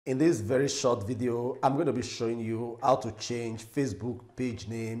In this very short video, I'm going to be showing you how to change Facebook page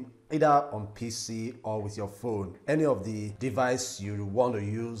name either on PC or with your phone. Any of the device you want to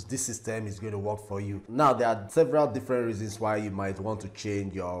use, this system is going to work for you. Now, there are several different reasons why you might want to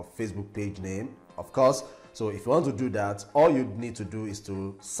change your Facebook page name, of course. So if you want to do that, all you need to do is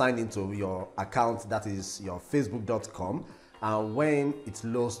to sign into your account, that is your facebook.com. And when it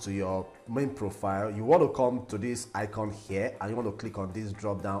loads to your main profile, you want to come to this icon here and you want to click on this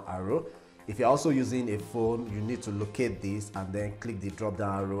drop down arrow. If you're also using a phone, you need to locate this and then click the drop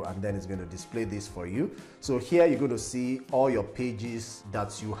down arrow, and then it's going to display this for you. So here you're going to see all your pages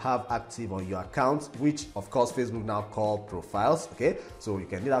that you have active on your account, which of course Facebook now call profiles. Okay, so you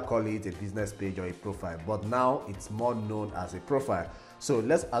can either call it a business page or a profile, but now it's more known as a profile. So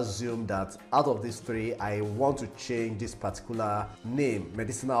let's assume that out of these three, I want to change this particular name,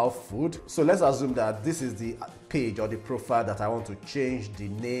 medicinal food. So let's assume that this is the page or the profile that I want to change the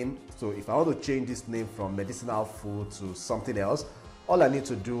name. So if I want to change this name from medicinal food to something else, all I need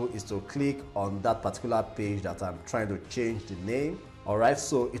to do is to click on that particular page that I'm trying to change the name. All right,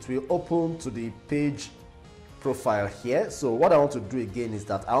 so it will open to the page profile here. So what I want to do again is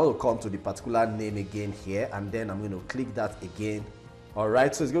that I want to come to the particular name again here, and then I'm going to click that again.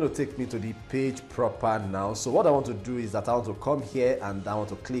 Alright, so it's going to take me to the page proper now. So what I want to do is that I want to come here and I want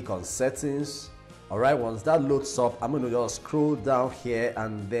to click on settings. Alright, once that loads up, I'm going to just scroll down here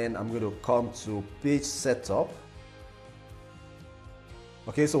and then I'm going to come to page setup.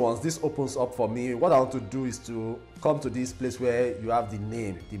 Okay, so once this opens up for me, what I want to do is to come to this place where you have the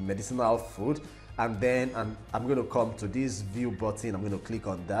name, the medicinal food, and then I'm going to come to this view button. I'm going to click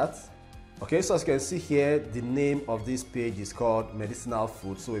on that. Okay, so as you can see here, the name of this page is called medicinal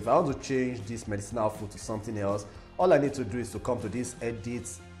food. So if I want to change this medicinal food to something else, all I need to do is to come to this edit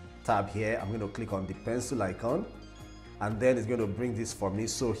tab here. I'm going to click on the pencil icon, and then it's going to bring this for me.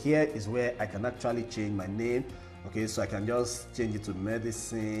 So here is where I can actually change my name. Okay, so I can just change it to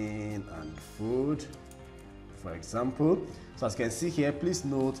medicine and food, for example. So as you can see here, please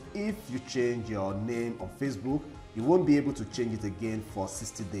note, if you change your name on Facebook, you won't be able to change it again for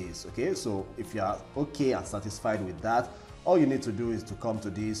 60 days. Okay, so if you are okay and satisfied with that, all you need to do is to come to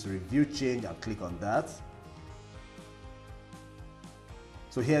this review change and click on that.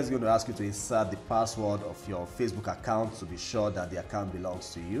 So here it's going to ask you to insert the password of your Facebook account to be sure that the account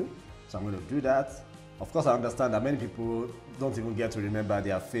belongs to you. So I'm going to do that. Of course, I understand that many people don't even get to remember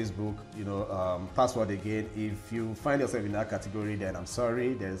their Facebook, password again. If you find yourself in that category, then I'm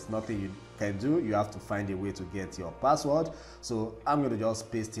sorry, there's nothing you can do. You have to find a way to get your password. So I'm going to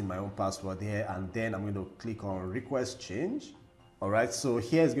just paste in my own password here, and then I'm going to click on request change. All right, so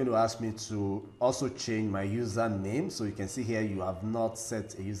here it's going to ask me to also change my username. So you can see here you have not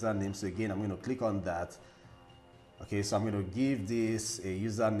set a username. So again, I'm going to click on that. Okay, so I'm going to give this a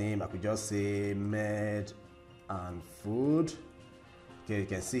username. I could just say med and food. Okay, you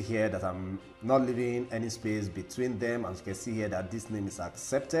can see here that I'm not leaving any space between them, and you can see here that this name is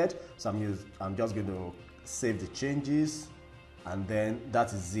accepted. So I'm just going to save the changes, and then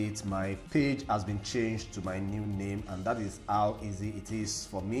that is it. My page has been changed to my new name, and that is how easy it is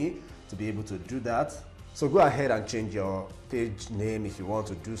for me to be able to do that. So go ahead and change your page name if you want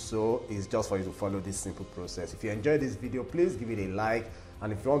to do so. It's just for you to follow this simple process. If you enjoyed this video, please give it a like.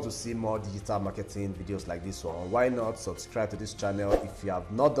 And if you want to see more digital marketing videos like this one, why not subscribe to this channel if you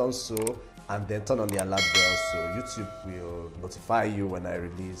have not done so, and then turn on the alert bell so YouTube will notify you when I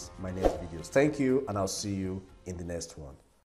release my next videos. Thank you, and I'll see you in the next one.